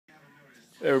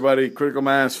Hey everybody, Critical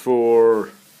Mass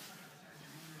for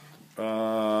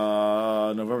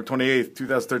November 28th,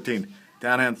 2013,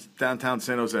 downtown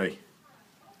San Jose.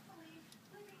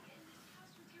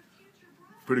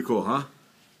 Pretty cool, huh?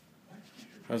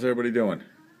 How's everybody doing?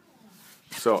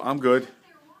 So, I'm good.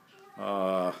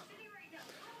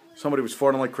 Somebody was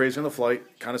farting like crazy on the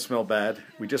flight. Kind of smelled bad.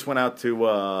 We just went out to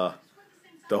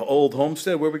the old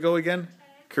homestead. Where we go again?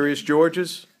 Curious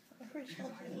George's?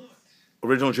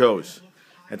 Original Joe's.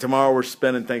 And tomorrow we're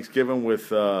spending Thanksgiving with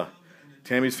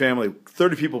Tammy's family.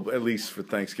 30 people at least for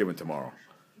Thanksgiving tomorrow.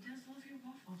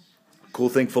 Cool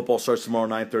thing, football starts tomorrow,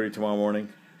 9:30 tomorrow morning.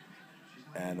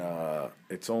 And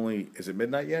it's only, is it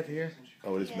midnight yet here?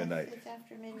 Oh, it is midnight. It's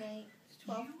after midnight. It's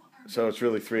 12. So it's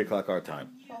really 3 o'clock our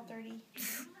time. 12:30.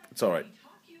 It's all right.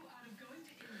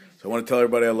 So I want to tell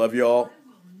everybody I love you all.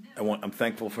 I'm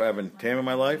thankful for having Tammy in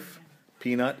my life.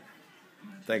 Peanut.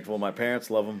 Thankful for my parents.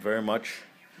 Love them very much.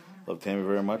 Love Tammy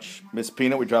very much. Miss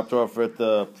Peanut, we dropped her off at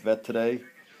the vet today.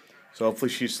 So hopefully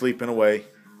she's sleeping away.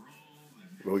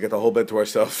 But we got the whole bed to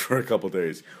ourselves for a couple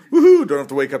days. Woohoo! Don't have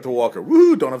to wake up to walk her.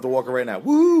 Woohoo! Don't have to walk her right now.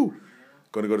 Woohoo!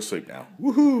 Going to go to sleep now.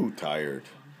 Woohoo! Tired.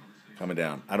 Coming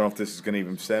down. I don't know if this is going to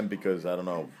even send because I don't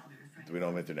know. We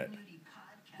don't have internet.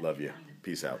 Love you.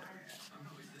 Peace out.